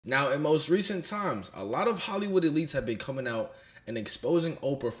Now, in most recent times, a lot of Hollywood elites have been coming out and exposing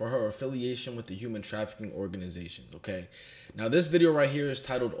Oprah for her affiliation with the human trafficking organizations, okay? Now, this video right here is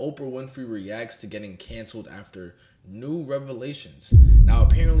titled Oprah Winfrey Reacts to Getting Canceled After New Revelations. Now,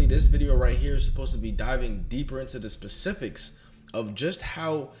 apparently this video right here is supposed to be diving deeper into the specifics of just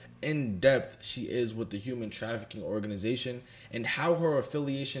how in-depth she is with the human trafficking organization and how her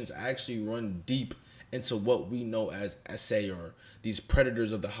affiliations actually run deep into what we know as SA, or these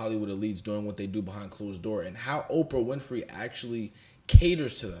predators of the Hollywood elites doing what they do behind closed door, and how Oprah Winfrey actually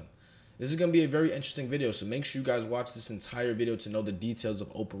caters to them. This is going to be a very interesting video, so make sure you guys watch this entire video to know the details of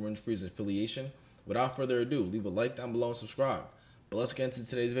Oprah Winfrey's affiliation. Without further ado, leave a like down below and subscribe. But let's get into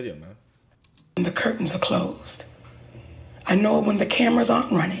today's video, man. The curtains are closed. I know it when the cameras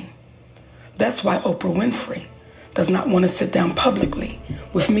aren't running. That's why Oprah Winfrey does not want to sit down publicly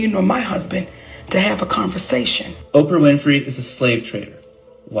with me nor my husband to have a conversation. Oprah Winfrey is a slave trader.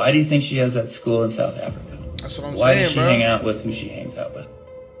 Why do you think she has that school in South Africa? That's what I'm saying, Why does she bro. hang out with who she hangs out with?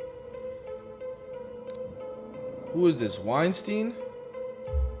 Who is this? Weinstein?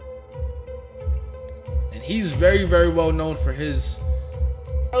 And he's very, very well known for his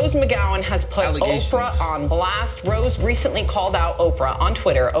Rose McGowan has put allegations. Oprah on blast. Rose recently called out Oprah on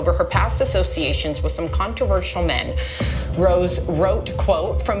Twitter over her past associations with some controversial men. Rose wrote,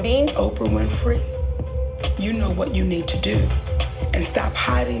 quote, "From being Oprah Winfrey, you know what you need to do and stop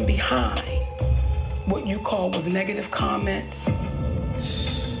hiding behind what you call was negative comments."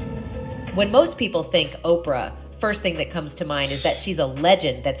 When most people think Oprah, first thing that comes to mind is that she's a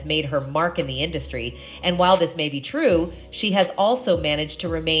legend that's made her mark in the industry. And while this may be true, she has also managed to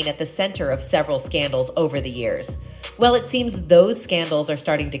remain at the center of several scandals over the years. Well, it seems those scandals are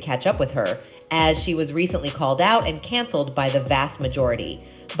starting to catch up with her, as she was recently called out and canceled by the vast majority.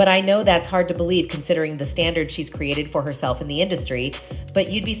 But I know that's hard to believe considering the standard she's created for herself in the industry,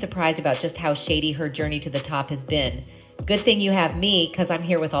 but you'd be surprised about just how shady her journey to the top has been. Good thing you have me, because I'm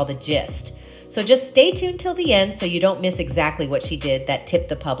here with all the gist. So just stay tuned till the end so you don't miss exactly what she did that tipped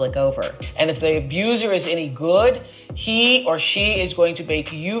the public over. And if the abuser is any good, he or she is going to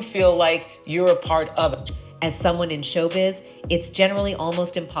make you feel like you're a part of it. As someone in showbiz, it's generally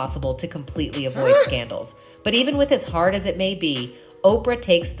almost impossible to completely avoid scandals. But even with as hard as it may be, Oprah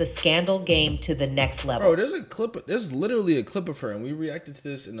takes the scandal game to the next level. Bro, there's literally a clip of her, and we reacted to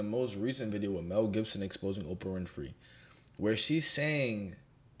this in the most recent video with Mel Gibson exposing Oprah Winfrey, where she's saying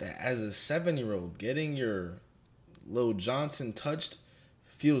that as a 7-year-old, getting your Lil Johnson touched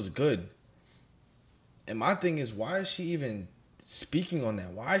feels good. And my thing is, why is she even speaking on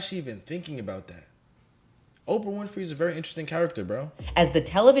that? Why is she even thinking about that? Oprah Winfrey is a very interesting character, bro. As the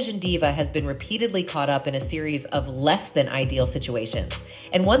television diva has been repeatedly caught up in a series of less than ideal situations.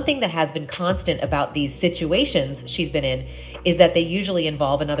 And one thing that has been constant about these situations she's been in is that they usually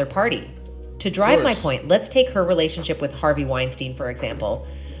involve another party. To drive my point, let's take her relationship with Harvey Weinstein, for example.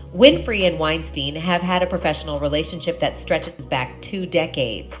 Winfrey and Weinstein have had a professional relationship that stretches back 2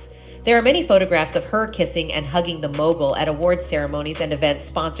 decades. There are many photographs of her kissing and hugging the mogul at awards ceremonies and events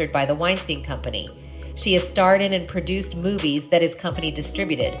sponsored by the Weinstein Company. She has starred in and produced movies that his company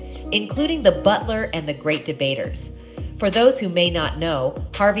distributed, including The Butler and The Great Debaters. For those who may not know,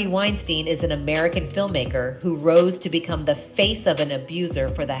 Harvey Weinstein is an American filmmaker who rose to become the face of an abuser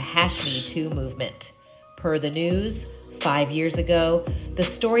for the #MeToo movement. Per the news, 5 years ago, the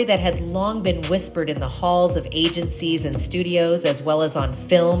story that had long been whispered in the halls of agencies and studios, as well as on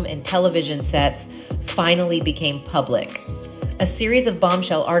film and television sets, finally became public. A series of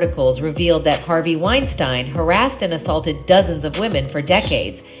bombshell articles revealed that Harvey Weinstein harassed and assaulted dozens of women for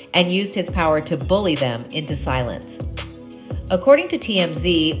decades and used his power to bully them into silence. According to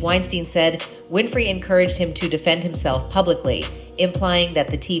TMZ, Weinstein said Winfrey encouraged him to defend himself publicly, implying that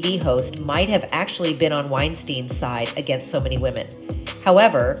the TV host might have actually been on Weinstein's side against so many women.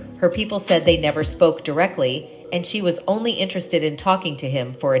 However, her people said they never spoke directly, and she was only interested in talking to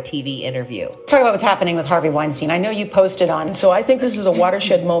him for a TV interview. Let's talk about what's happening with Harvey Weinstein. I know you posted on. So I think this is a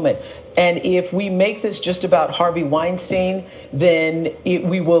watershed moment. And if we make this just about Harvey Weinstein, then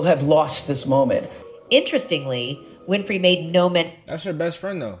we will have lost this moment. Interestingly, Winfrey made no mention That's her best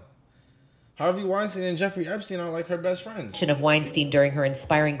friend, though. Harvey Weinstein and Jeffrey Epstein are like her best friends. of Weinstein during her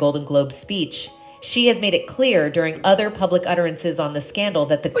inspiring Golden Globe speech. She has made it clear during other public utterances on the scandal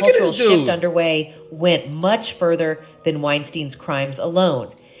that the cultural shift underway went much further than Weinstein's crimes alone.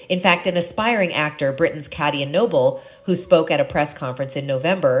 In fact, an aspiring actor, Britain's Katia Noble, who spoke at a press conference in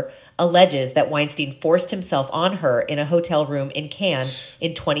November, alleges that Weinstein forced himself on her in a hotel room in Cannes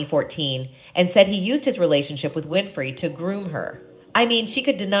in 2014 and said he used his relationship with Winfrey to groom her. I mean, she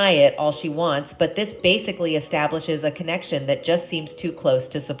could deny it all she wants, but this basically establishes a connection that just seems too close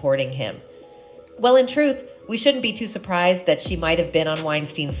to supporting him. Well, in truth, we shouldn't be too surprised that she might have been on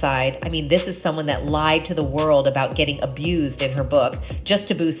Weinstein's side. I mean, this is someone that lied to the world about getting abused in her book just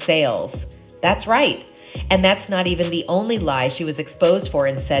to boost sales. That's right. And that's not even the only lie she was exposed for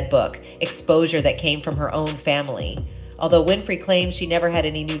in said book, exposure that came from her own family. Although Winfrey claims she never had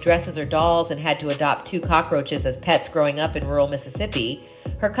any new dresses or dolls and had to adopt 2 cockroaches as pets growing up in rural Mississippi,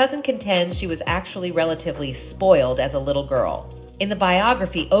 her cousin contends she was actually relatively spoiled as a little girl. In the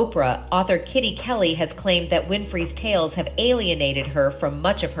biography Oprah, author Kitty Kelly has claimed that Winfrey's tales have alienated her from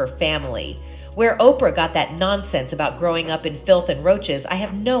much of her family. Where Oprah got that nonsense about growing up in filth and roaches, I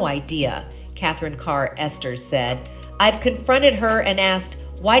have no idea, Catherine Carr Esters said. I've confronted her and asked,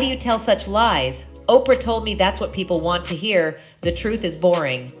 why do you tell such lies? Oprah told me that's what people want to hear. The truth is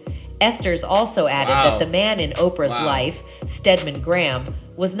boring. Esters also added that the man in Oprah's life, Stedman Graham,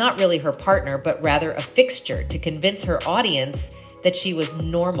 was not really her partner, but rather a fixture to convince her audience that she was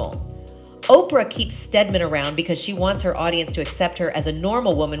normal. Oprah keeps Stedman around because she wants her audience to accept her as a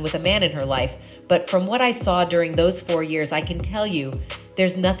normal woman with a man in her life. But from what I saw during those 4 years, I can tell you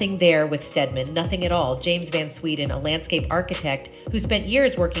there's nothing there with Stedman, nothing at all. James Van Sweden, a landscape architect who spent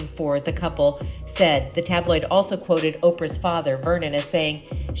years working for the couple, said the tabloid also quoted Oprah's father, Vernon, as saying,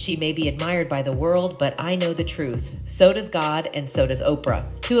 she may be admired by the world, but I know the truth. So does God, and so does Oprah.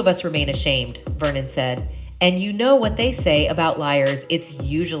 2 of us remain ashamed, Vernon said. And you know what they say about liars, it's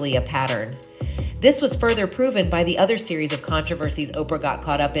usually a pattern. This was further proven by the other series of controversies Oprah got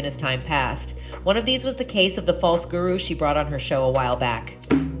caught up in as time passed. One of these was the case of the false guru she brought on her show a while back.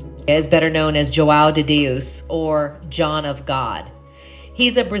 He is better known as João de Deus, or John of God.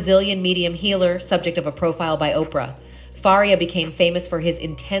 He's a Brazilian medium healer, subject of a profile by Oprah. Faria became famous for his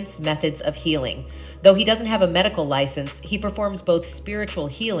intense methods of healing. Though he doesn't have a medical license, he performs both spiritual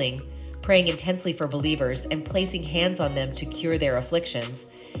healing, praying intensely for believers and placing hands on them to cure their afflictions,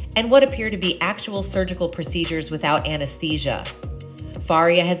 and what appear to be actual surgical procedures without anesthesia.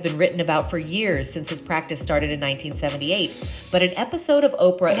 Faria has been written about for years since his practice started in 1978, but an episode of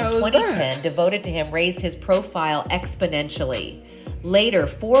Oprah in 2010 devoted to him raised his profile exponentially. Later,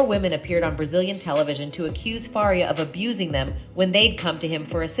 4 women appeared on Brazilian television to accuse Faria of abusing them when they'd come to him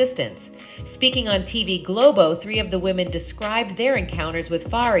for assistance. Speaking on TV Globo, 3 of the women described their encounters with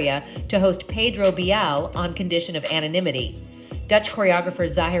Faria to host Pedro Bial on condition of anonymity. Dutch choreographer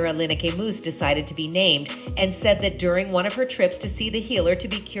Zahira Lineker-Moos decided to be named and said that during one of her trips to see the healer to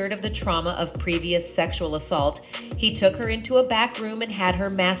be cured of the trauma of previous sexual assault, he took her into a back room and had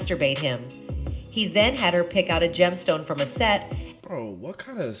her masturbate him. He then had her pick out a gemstone from a set. Bro, what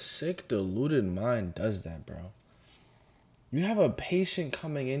kind of sick, deluded mind does that, bro? You have a patient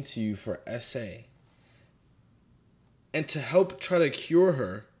coming into you for SA, and to help try to cure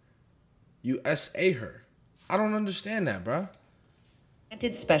her, you SA her. I don't understand that, bro.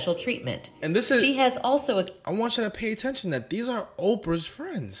 Granted special treatment. And this is... She has also... I want you to pay attention that these are Oprah's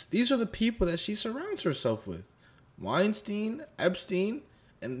friends. These are the people that she surrounds herself with. Weinstein, Epstein,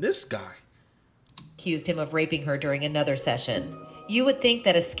 and this guy. Accused him of raping her during another session. You would think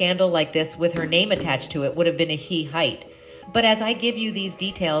that a scandal like this with her name attached to it would have been a he height. But as I give you these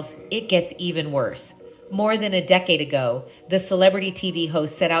details, it gets even worse. More than a decade ago, the celebrity TV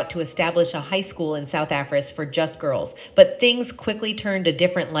host set out to establish a high school in South Africa for just girls, but things quickly turned a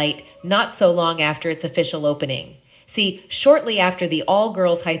different light not so long after its official opening. See, shortly after the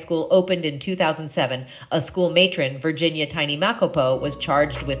all-girls high school opened in 2007, a school matron, Virginia Tiny Makopo, was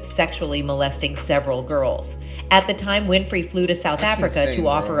charged with sexually molesting several girls. At the time, Winfrey flew to South Africa to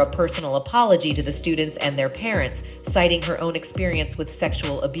offer a personal apology to the students and their parents, citing her own experience with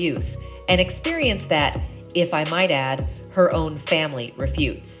sexual abuse, an experience that, if I might add, her own family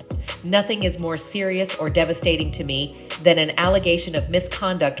refutes. Nothing is more serious or devastating to me than an allegation of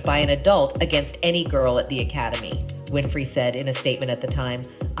misconduct by an adult against any girl at the academy. Winfrey said in a statement at the time,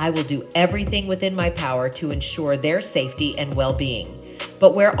 I will do everything within my power to ensure their safety and well-being.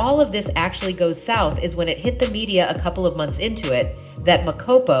 But where all of this actually goes south is when it hit the media a couple of months into it that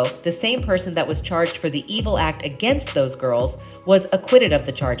Makopo, the same person that was charged for the evil act against those girls, was acquitted of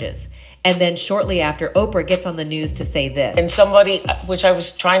the charges. And then shortly after, Oprah gets on the news to say this. And somebody, which I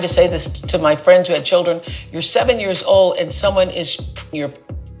was trying to say this to my friends who had children, you're 7 years old and someone is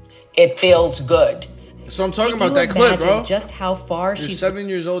it feels good. So I'm talking about that clip, bro. Just how far you're 7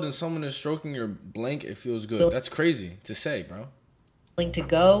 years old and someone is stroking your blank, it feels good. That's crazy to say, bro. Willing to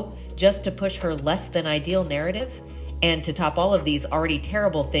go just to push her less than ideal narrative. And to top all of these already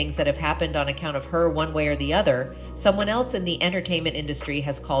terrible things that have happened on account of her one way or the other, someone else in the entertainment industry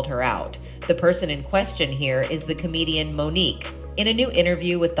has called her out. The person in question here is the comedian Monique. In a new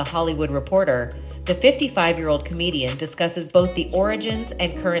interview with The Hollywood Reporter, the 55-year-old comedian discusses both the origins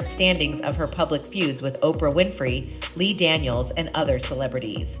and current standings of her public feuds with Oprah Winfrey, Lee Daniels, and other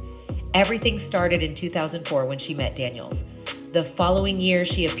celebrities. Everything started in 2004 when she met Daniels. The following year,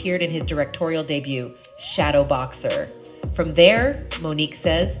 she appeared in his directorial debut, Shadow Boxer. From there, Monique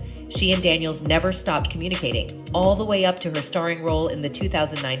says, she and Daniels never stopped communicating, all the way up to her starring role in the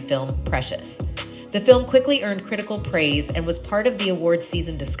 2009 film Precious. The film quickly earned critical praise and was part of the awards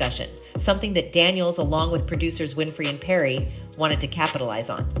season discussion, something that Daniels, along with producers Winfrey and Perry, wanted to capitalize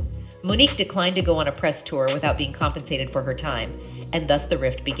on. Monique declined to go on a press tour without being compensated for her time, and thus the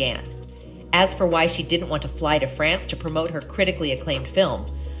rift began. As for why she didn't want to fly to France to promote her critically acclaimed film,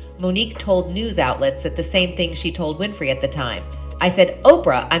 Monique told news outlets that the same thing she told Winfrey at the time. I said,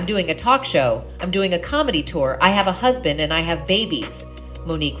 Oprah, I'm doing a talk show, I'm doing a comedy tour, I have a husband and I have babies,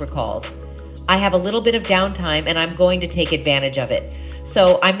 Monique recalls. I have a little bit of downtime and I'm going to take advantage of it.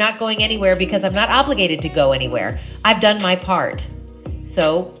 So I'm not going anywhere because I'm not obligated to go anywhere. I've done my part.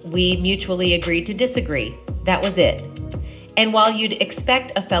 So we mutually agreed to disagree. That was it. And while you'd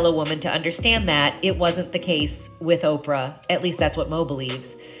expect a fellow woman to understand that, it wasn't the case with Oprah. At least that's what Mo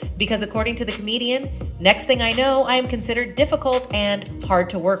believes. Because according to the comedian, next thing I know, I am considered difficult and hard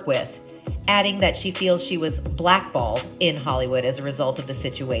to work with, adding that she feels she was blackballed in Hollywood as a result of the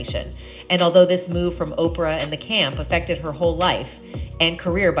situation. And although this move from Oprah and the camp affected her whole life and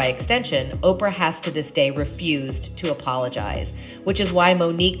career by extension, Oprah has to this day refused to apologize, which is why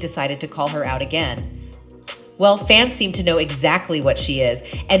Monique decided to call her out again. Well, fans seem to know exactly what she is,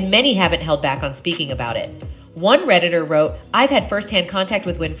 and many haven't held back on speaking about it. One Redditor wrote, I've had firsthand contact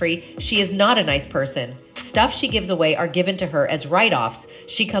with Winfrey. She is not a nice person. Stuff she gives away are given to her as write-offs.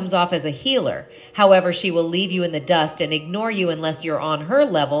 She comes off as a healer. However, she will leave you in the dust and ignore you unless you're on her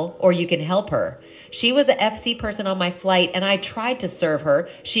level or you can help her. She was a FC person on my flight and I tried to serve her.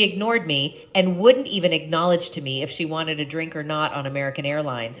 She ignored me and wouldn't even acknowledge to me if she wanted a drink or not on American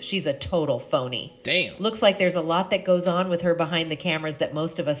Airlines. She's a total phony. Damn. Looks like there's a lot that goes on with her behind the cameras that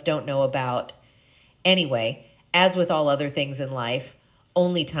most of us don't know about. Anyway, as with all other things in life,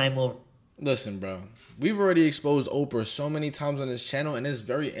 only time will... Listen, bro. We've already exposed Oprah so many times on this channel, and it's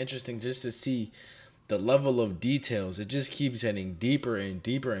very interesting just to see the level of details. It just keeps getting deeper and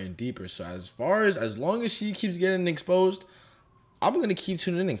deeper and deeper. So as long as she keeps getting exposed, I'm going to keep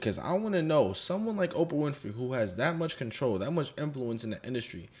tuning in because I want to know someone like Oprah Winfrey who has that much control, that much influence in the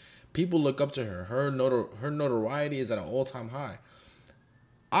industry. People look up to her. Her notoriety is at an all-time high.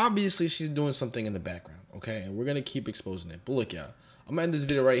 Obviously, she's doing something in the background, okay? And we're going to keep exposing it. But look, y'all, I'm going to end this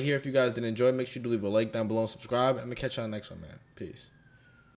video right here. If you guys did enjoy, make sure to leave a like down below and subscribe. I'm going to catch y'all next one, man. Peace.